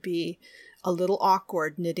going to be a little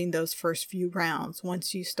awkward knitting those first few rounds.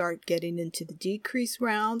 Once you start getting into the decrease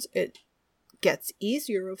rounds, it gets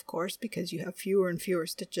easier, of course, because you have fewer and fewer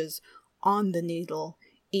stitches on the needle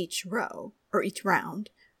each row or each round.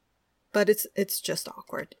 But it's just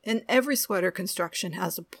awkward. And every sweater construction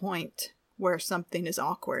has a point where something is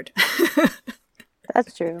awkward.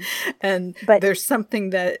 That's true. And there's something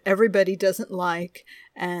that everybody doesn't like,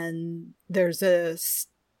 and there's a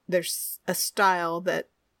style that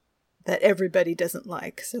everybody doesn't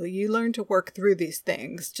like. So you learn to work through these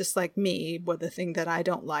things, just like me. Well, the thing that I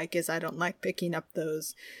don't like is I don't like picking up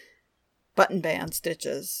those button band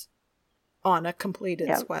stitches on a completed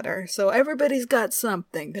sweater. So everybody's got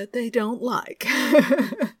something that they don't like.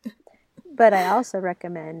 But I also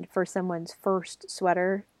recommend for someone's first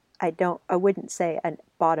sweater, I wouldn't say a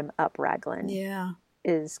bottom up raglan. Yeah.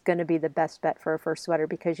 Is going to be the best bet for a first sweater,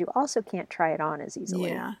 because you also can't try it on as easily.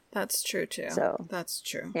 Yeah, that's true too. So that's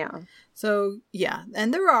true. Yeah. So yeah,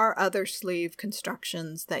 and there are other sleeve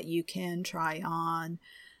constructions that you can try on.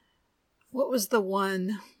 What was the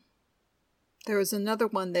one? There was another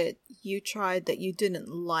one that you tried that you didn't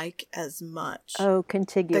like as much. Oh,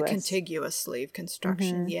 contiguous. The contiguous sleeve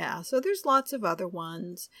construction. Mm-hmm. Yeah. So there's lots of other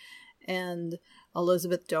ones. And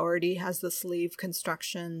Elizabeth Doherty has the sleeve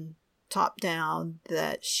construction top down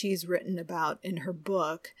that she's written about in her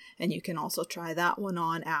book. And you can also try that one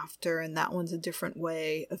on after. And that one's a different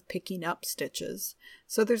way of picking up stitches.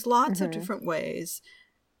 So there's lots of different ways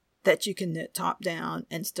that you can knit top down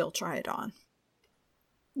and still try it on.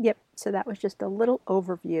 Yep. So that was just a little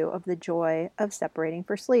overview of the joy of separating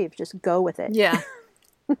for sleeves. Just go with it. Yeah,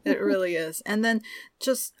 it really is. And then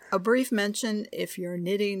just a brief mention, if you're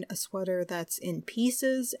knitting a sweater that's in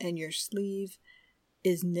pieces and your sleeve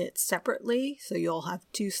is knit separately, so you'll have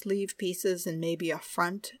two sleeve pieces and maybe a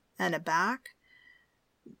front and a back,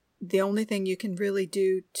 the only thing you can really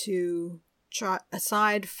do to try,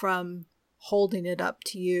 aside from holding it up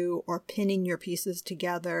to you or pinning your pieces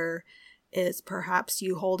together, is perhaps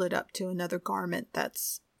you hold it up to another garment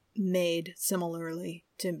that's made similarly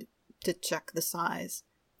to check the size.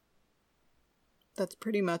 That's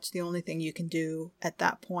pretty much the only thing you can do at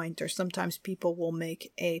that point. Or sometimes people will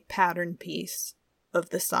make a pattern piece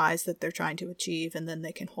of the size that they're trying to achieve, and then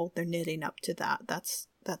they can hold their knitting up to that. That's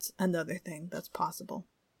another thing that's possible.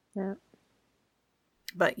 Yeah.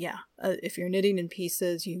 But yeah, if you're knitting in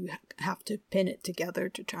pieces, you have to pin it together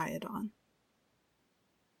to try it on.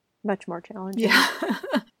 Much more challenging. Yeah.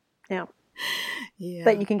 Yeah. Yeah.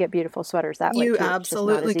 But you can get beautiful sweaters that way. You too.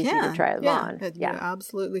 absolutely it's just not as easy can. to try them on. Yeah, you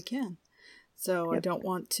absolutely can. So Yep. I don't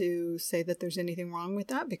want to say that there's anything wrong with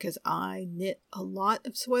that, because I knit a lot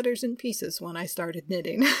of sweaters in pieces when I started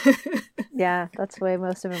knitting. Yeah, that's the way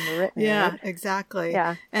most of them are written. Yeah, right? exactly.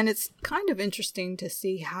 Yeah. And it's kind of interesting to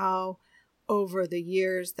see how over the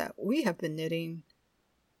years that we have been knitting,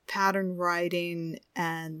 pattern writing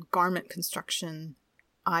and garment construction,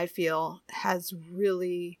 I feel, has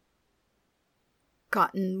really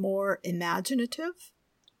gotten more imaginative,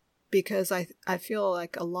 because I feel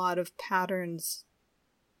like a lot of patterns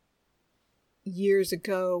years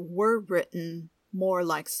ago were written more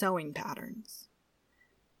like sewing patterns,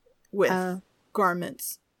 with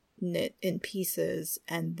garments knit in pieces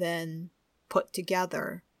and then put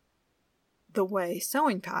together the way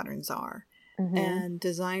sewing patterns are. Mm-hmm. And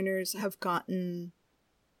designers have gotten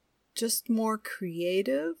just more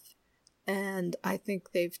creative, and I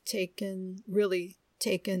think they've really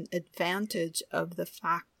taken advantage of the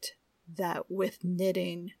fact that with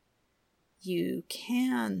knitting you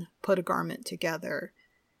can put a garment together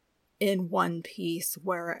in one piece,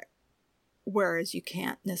 whereas you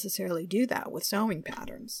can't necessarily do that with sewing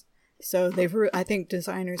patterns. So I think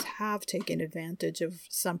designers have taken advantage of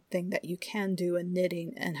something that you can do in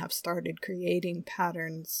knitting and have started creating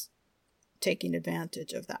patterns taking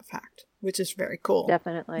advantage of that fact, which is very cool.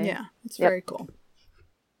 Definitely. Yeah, it's very cool.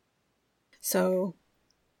 So,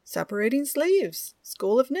 separating sleeves,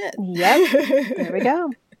 School of Knit. Yep, there we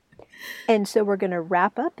go. And so we're going to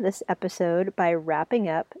wrap up this episode by wrapping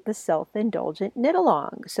up the self-indulgent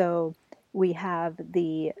knit-along. So we have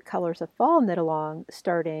the Colors of Fall knit-along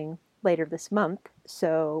starting later this month.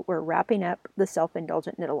 So we're wrapping up the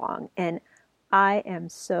self-indulgent knit-along. And I am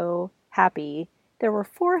so happy. There were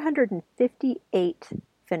 458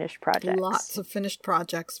 finished projects. Lots of finished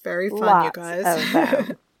projects. Very fun, Lots you guys. of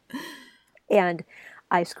them. And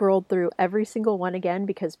I scrolled through every single one again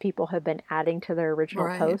because people have been adding to their original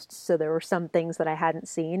Right. posts. So there were some things that I hadn't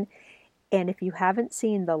seen. And if you haven't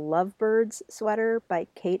seen the Lovebirds sweater by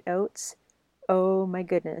Kate Oates, oh my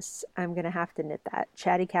goodness, I'm going to have to knit that.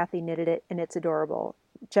 Chatty Cathy knitted it and it's adorable.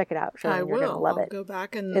 Check it out, I Charlene. You're going to will. love I'll it. go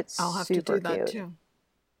back and It's I'll have to do super that cute. too.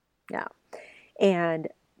 Yeah. And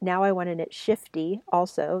now I want to knit Shifty,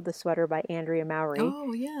 also the sweater by Andrea Mowry.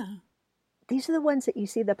 Oh, yeah. These are the ones that you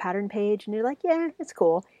see the pattern page and you're like, yeah, it's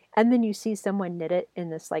cool. And then you see someone knit it in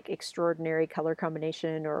this like extraordinary color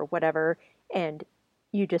combination or whatever, and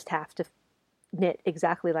you just have to knit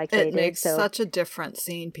exactly like they did. It makes such a difference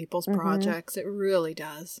seeing people's projects. It really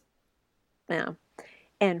does. Yeah.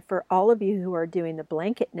 And for all of you who are doing the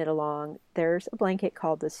blanket knit along, there's a blanket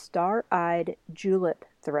called the Star-Eyed Julep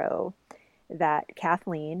Throw that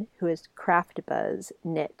Kathleen, who is Craft Buzz,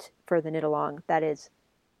 knit for the knit along. That is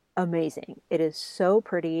amazing. It is so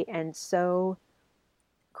pretty and so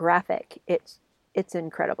graphic. It's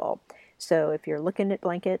incredible. So if you're looking at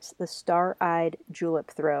blankets, the Star-Eyed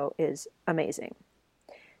Julep Throw is amazing.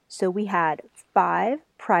 So we had 5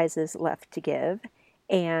 prizes left to give,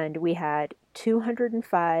 and we had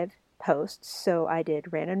 205 posts. So I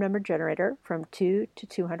did random number generator from 2 to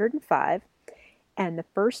 205. And the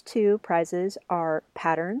first 2 prizes are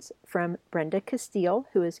patterns from Brenda Castile,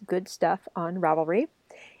 who is Good Stuff on Ravelry.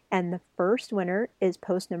 And the first winner is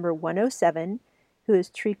post number 107, who is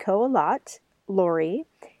Tricot a Lot, Lori.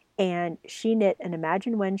 And she knit an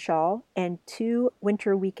Imagine When shawl and 2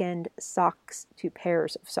 winter weekend socks, 2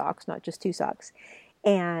 pairs of socks, not just 2 socks.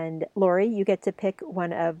 And Lori, you get to pick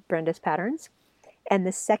one of Brenda's patterns. And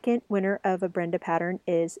the second winner of a Brenda pattern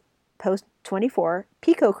is post 24,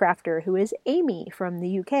 Pico Crafter, who is Amy from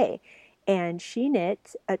the UK. And she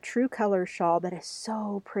knit a True Color shawl that is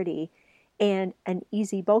so pretty and an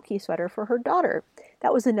easy bulky sweater for her daughter.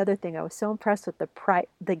 That was another thing. I was so impressed with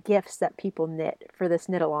the gifts that people knit for this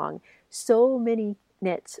knit along. So many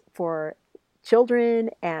knits for children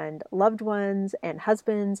and loved ones and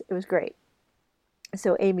husbands. It was great.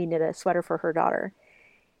 So Amy knit a sweater for her daughter.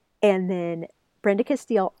 And then Brenda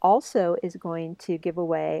Castile also is going to give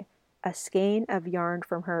away a skein of yarn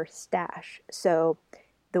from her stash. So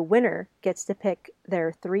the winner gets to pick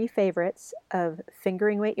their 3 favorites of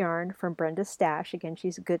fingering weight yarn from Brenda's stash. Again,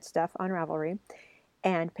 she's Good Stuff on Ravelry.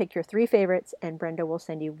 And pick your 3 favorites, and Brenda will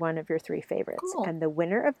send you one of your 3 favorites. Cool. And the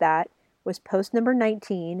winner of that was post number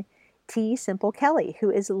 19, T. Simple Kelly, who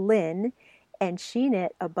is Lynn, and she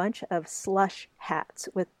knit a bunch of slush hats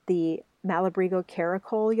with the Malabrigo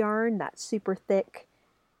Caracol yarn, that super thick,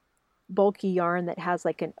 bulky yarn that has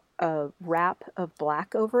like a wrap of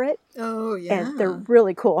black over it. Oh, yeah. And they're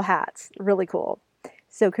really cool hats. Really cool.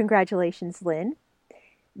 So congratulations, Lynn.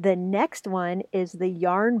 The next one is the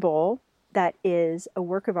yarn bowl that is a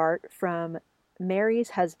work of art from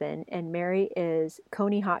Mary's husband. And Mary is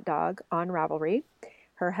Coney Hot Dog on Ravelry.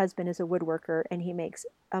 Her husband is a woodworker and he makes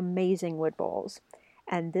amazing wood bowls.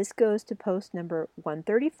 And this goes to post number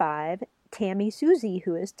 135, Tammy Susie,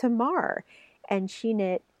 who is Tamar. And she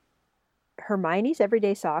knit Hermione's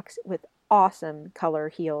Everyday Socks with awesome color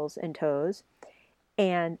heels and toes,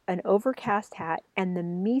 and an overcast hat, and the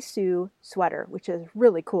Misu sweater, which is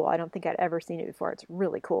really cool. I don't think I'd ever seen it before. It's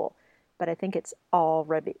really cool. But I think it's all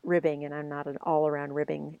ribbing, and I'm not an all-around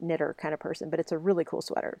ribbing knitter kind of person, but it's a really cool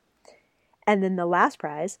sweater. And then the last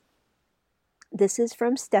prize, this is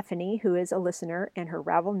from Stephanie, who is a listener, and her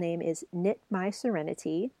Ravel name is Knit My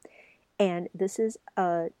Serenity. And this is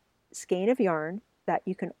a skein of yarn that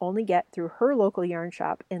you can only get through her local yarn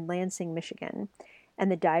shop in Lansing, Michigan.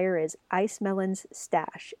 And the dyer is Ice Melon's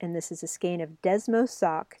Stash. And this is a skein of Desmo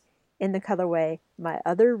sock in the colorway My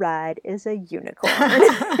Other Ride is a Unicorn.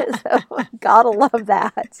 So gotta love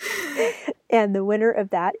that. And the winner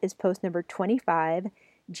of that is post number 25,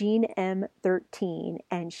 Jean M13,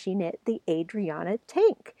 and she knit the Adriana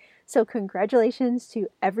Tank. So congratulations to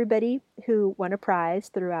everybody who won a prize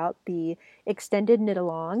throughout the extended knit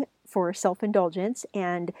along for self-indulgence,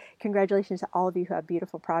 and congratulations to all of you who have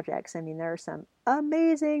beautiful projects. I mean, there are some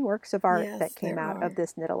amazing works of art that came out of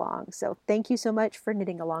this knit along. So thank you so much for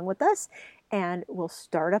knitting along with us, and we'll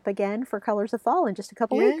start up again for Colors of Fall in just a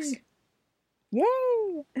couple weeks.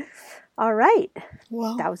 Yay! All right.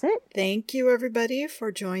 Well, that was it. Thank you, everybody,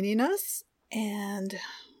 for joining us, and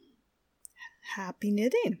happy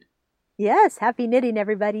knitting. Yes, happy knitting,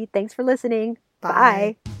 everybody. Thanks for listening.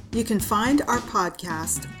 Bye. You can find our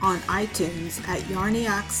podcast on iTunes at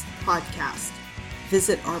Yarniacs Podcast.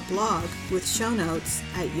 Visit our blog with show notes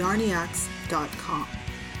at yarniacs.com.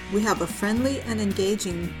 We have a friendly and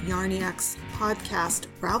engaging Yarniacs podcast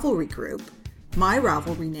Ravelry group. My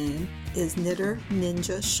Ravelry name is Knitter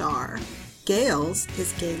Ninja Shar. Gail's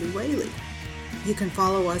is Gaily Whaley. You can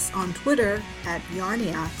follow us on Twitter at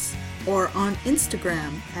Yarniacs or on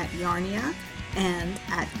Instagram at Yarniac and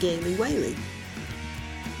at Gaily Whaley.